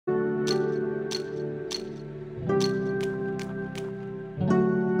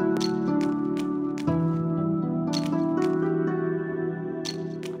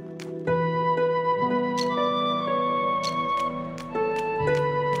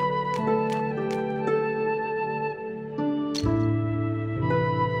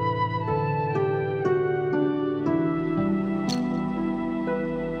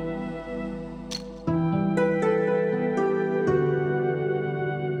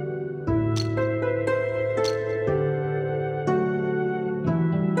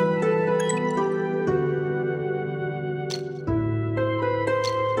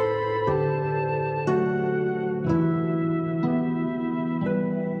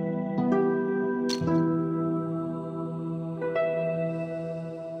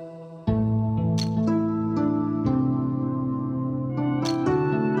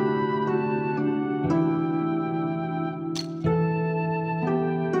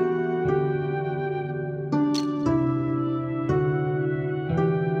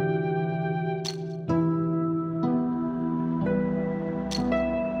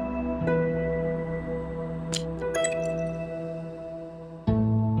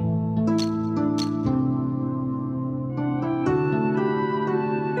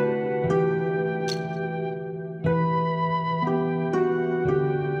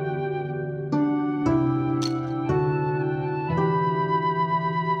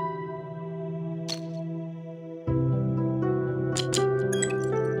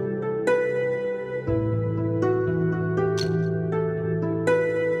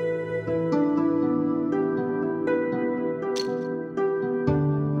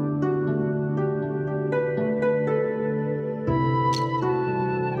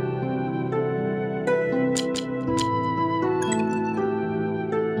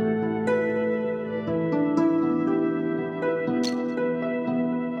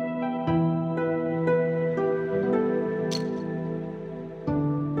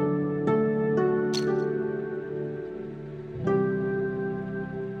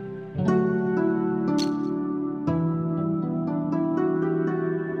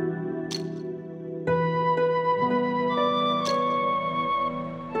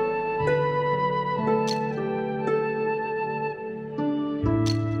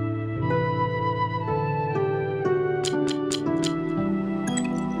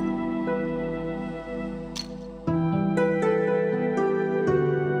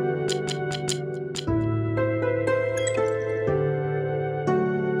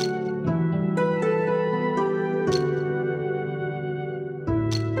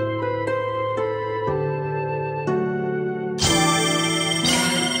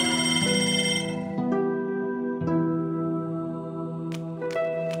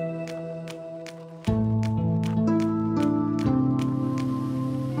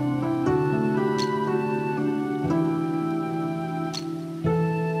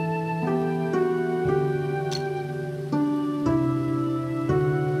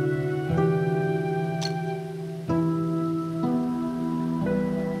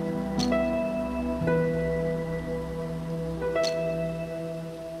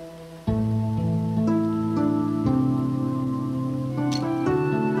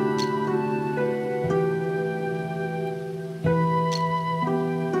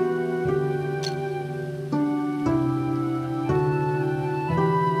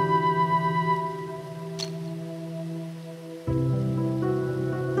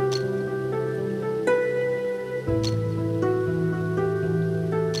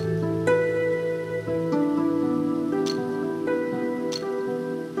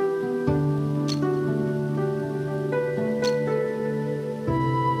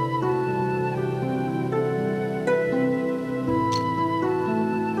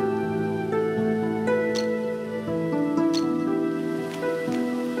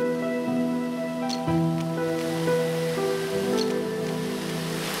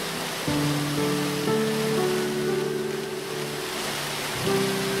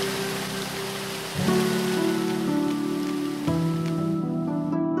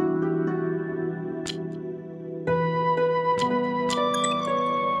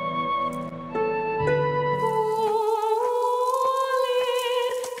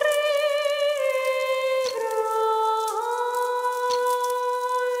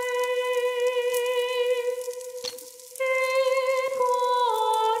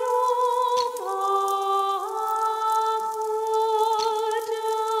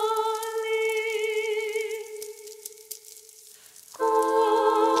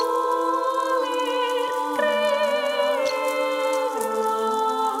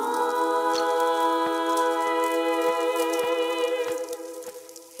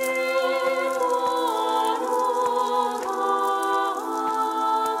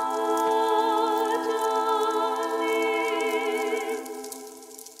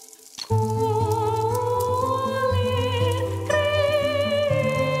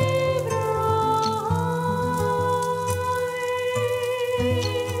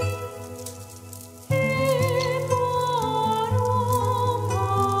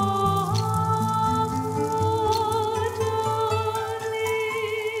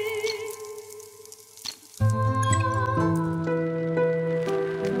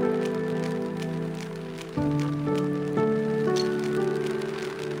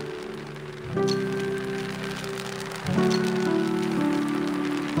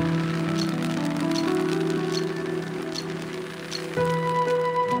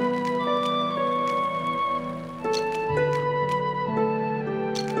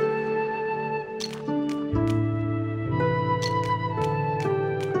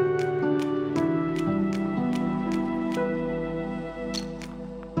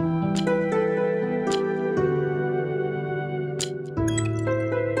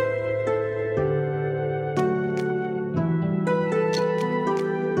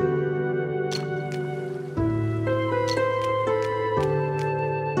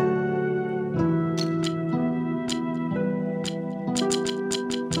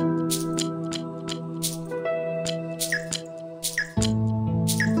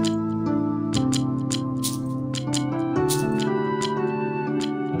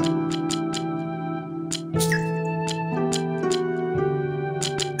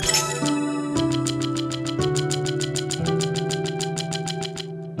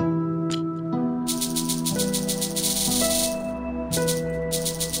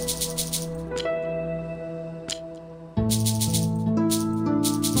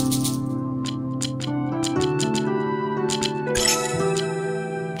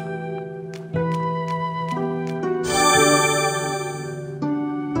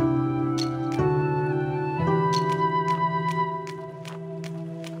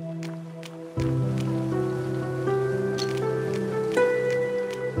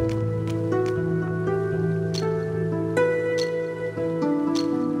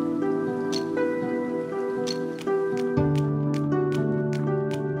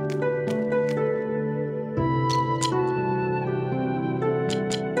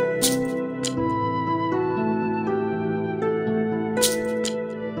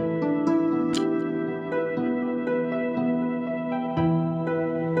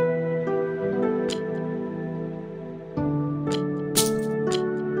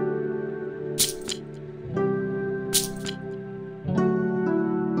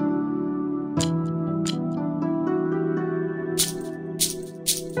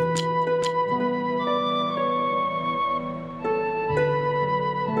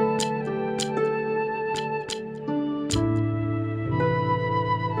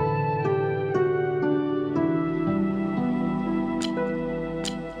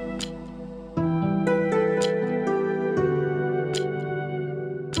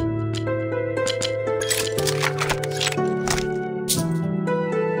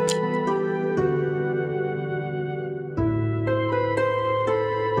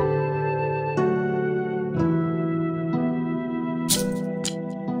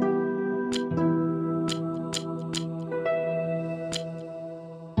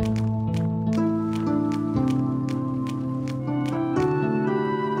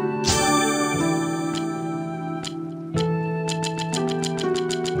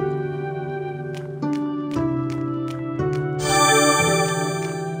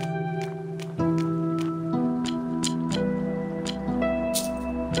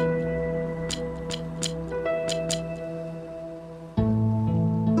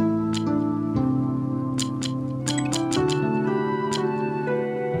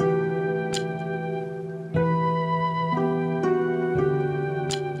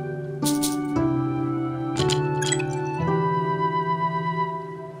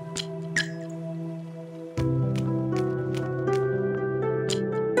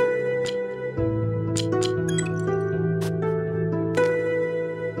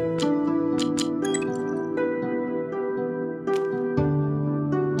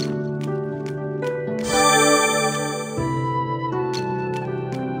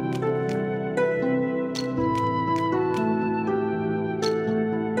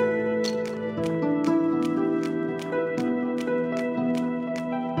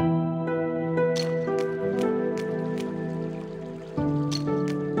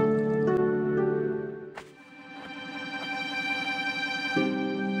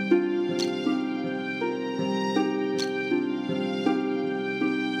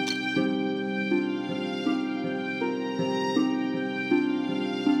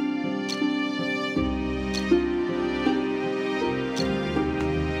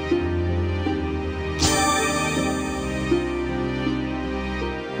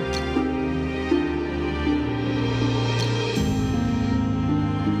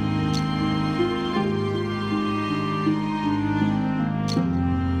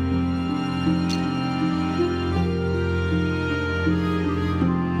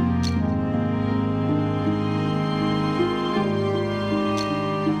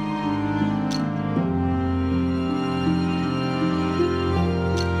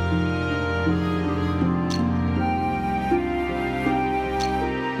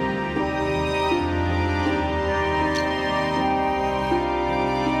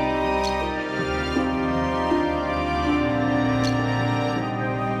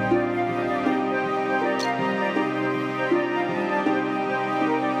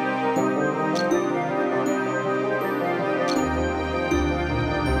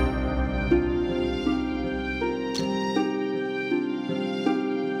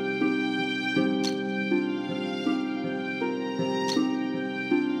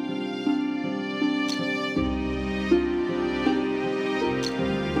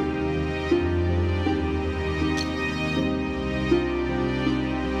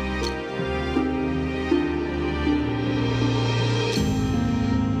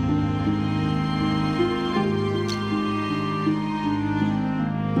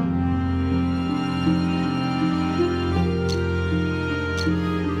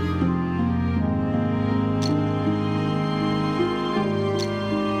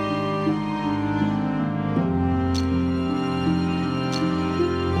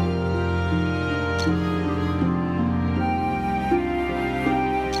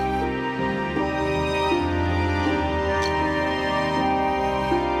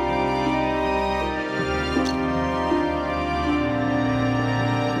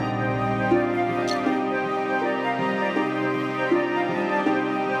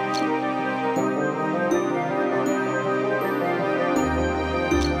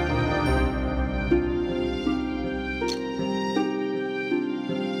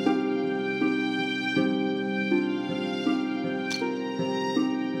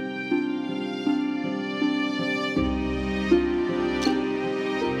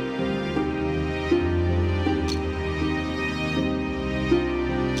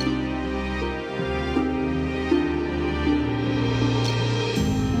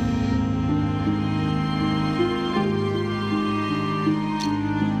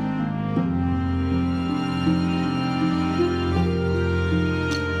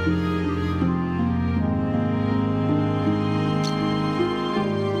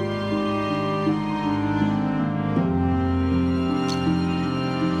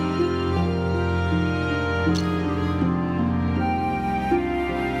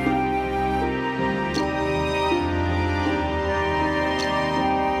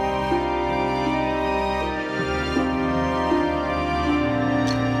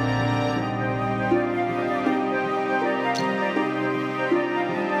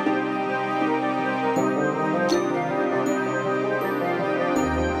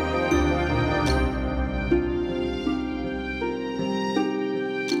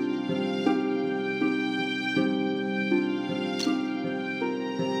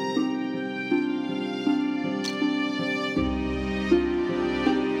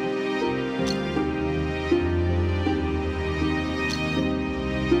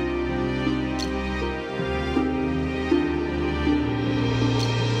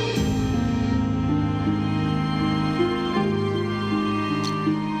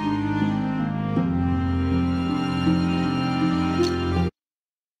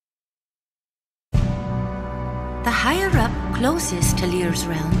higher up, closest to Lear's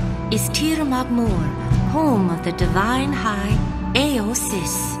realm, is Tir Magmor, home of the divine high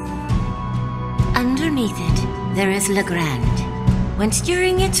Eosis. Underneath it, there is Legrand. Whence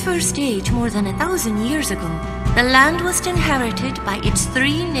during its first age more than 1,000 years ago, the land was inherited by its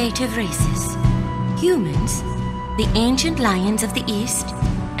 3 native races: humans, the ancient lions of the east,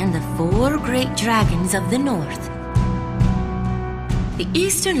 and the 4 great dragons of the north. The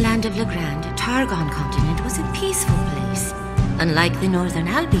eastern land of Legrand, Targon continent, was a peaceful place, unlike the northern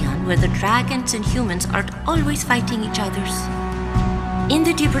Albion, where the dragons and humans are always fighting each other. In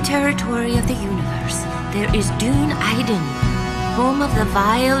the deeper territory of the universe, there is Dune Aiden, home of the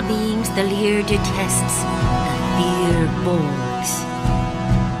vile beings the Lear detests, the Firbolgs.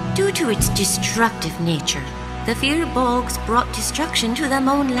 Due to its destructive nature, the Firbolgs brought destruction to their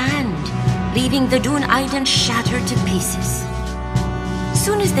own land, leaving the Dune Aiden shattered to pieces.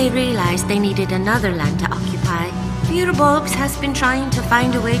 Soon as they realized they needed another land to occupy, Firbolgs has been trying to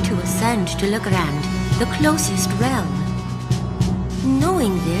find a way to ascend to Legrand, the closest realm.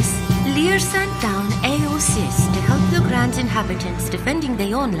 Knowing this, Lear sent down Eosis to help Legrand's inhabitants defending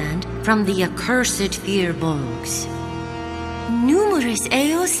their own land from the accursed Firbolgs. Numerous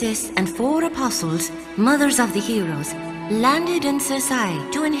Eosis and 4 apostles, mothers of the heroes, landed in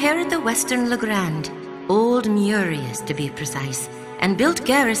Sesai to inherit the western Legrand, Old Murias to be precise, and built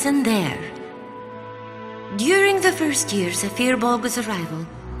garrison there. During the first years of Firbolg's arrival,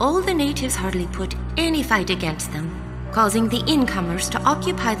 all the natives hardly put any fight against them, causing the incomers to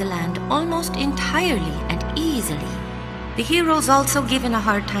occupy the land almost entirely and easily. The heroes also given a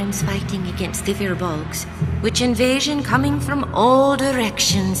hard time fighting against the Firbolgs, which invasion coming from all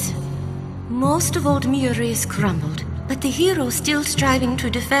directions. Most of Old Murias crumbled, but the heroes still striving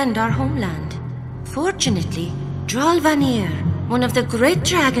to defend our homeland. Fortunately, Dralvanir, one of the great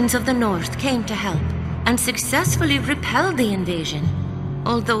dragons of the north, came to help and successfully repelled the invasion,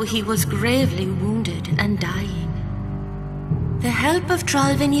 although he was gravely wounded and dying. The help of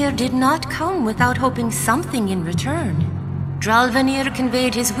Dralvanir did not come without hoping something in return. Dralvanir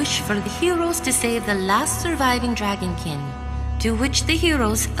conveyed his wish for the heroes to save the last surviving dragonkin, to which the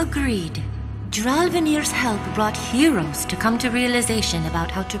heroes agreed. Dralvanir's help brought heroes to come to realization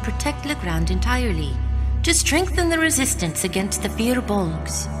about how to protect Legrand entirely, to strengthen the resistance against the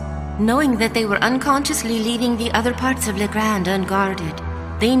Firbolgs. Knowing that they were unconsciously leaving the other parts of Legrand unguarded,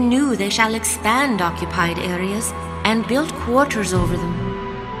 they knew they shall expand occupied areas and build quarters over them.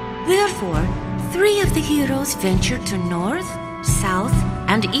 Therefore, 3 of the heroes ventured to north, south,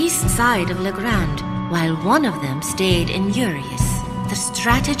 and east side of Legrand, while one of them stayed in Murias. The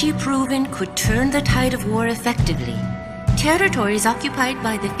strategy proven could turn the tide of war effectively. Territories occupied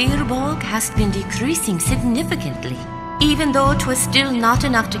by the Firbolg has been decreasing significantly. Even though it was still not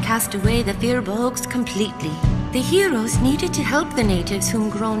enough to cast away the Firbolgs completely, the heroes needed to help the natives whom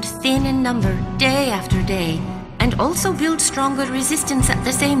grown thin in number day after day, and also build stronger resistance at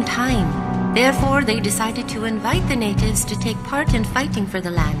the same time. Therefore, they decided to invite the natives to take part in fighting for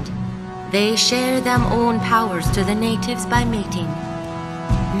the land. They share them own powers to the natives by mating.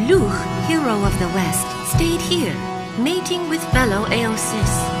 Luch, hero of the west, stayed here, mating with fellow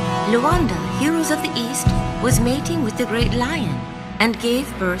Eosis. Luanda, heroes of the east, was mating with the great lion and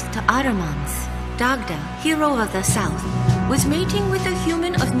gave birth to Aramans. Dagda, hero of the south, was mating with a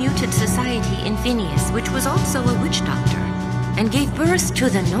human of muted society in Phineas, which was also a witch doctor, and gave birth to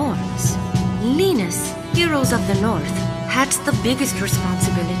the Norns. Linus, heroes of the north, had the biggest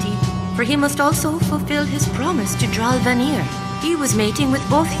responsibility, for he must also fulfill his promise to Dralvanir. He was mating with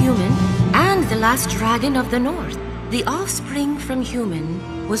both human and the last dragon of the north. The offspring from human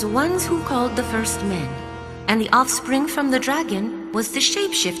was ones who called the first men, and the offspring from the dragon was the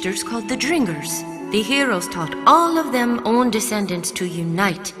shapeshifters called the Dringers. The heroes taught all of them own descendants to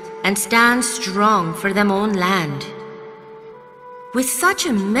unite and stand strong for them own land. With such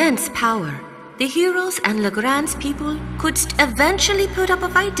immense power, the heroes and Legrand's people could eventually put up a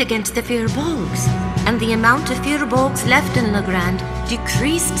fight against the Firbolgs, and the amount of Firbolgs left in Legrand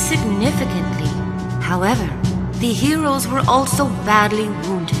decreased significantly. However, the heroes were also badly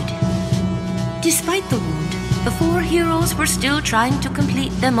wounded. Despite the wound, the 4 heroes were still trying to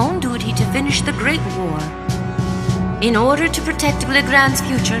complete their own duty to finish the Great War. In order to protect Legrand's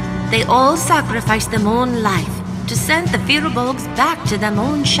future, they all sacrificed their own life to send the Firbolgs back to their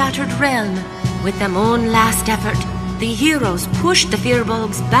own shattered realm. With their own last effort, the heroes pushed the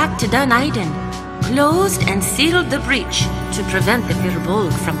Firbolgs back to Dun Aiden, closed and sealed the breach to prevent the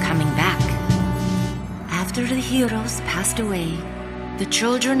Firbolg from coming back. After the heroes passed away, the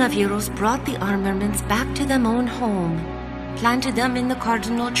children of heroes brought the armaments back to their own home. planted them in the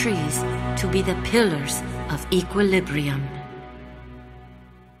cardinal trees to be the pillars of equilibrium.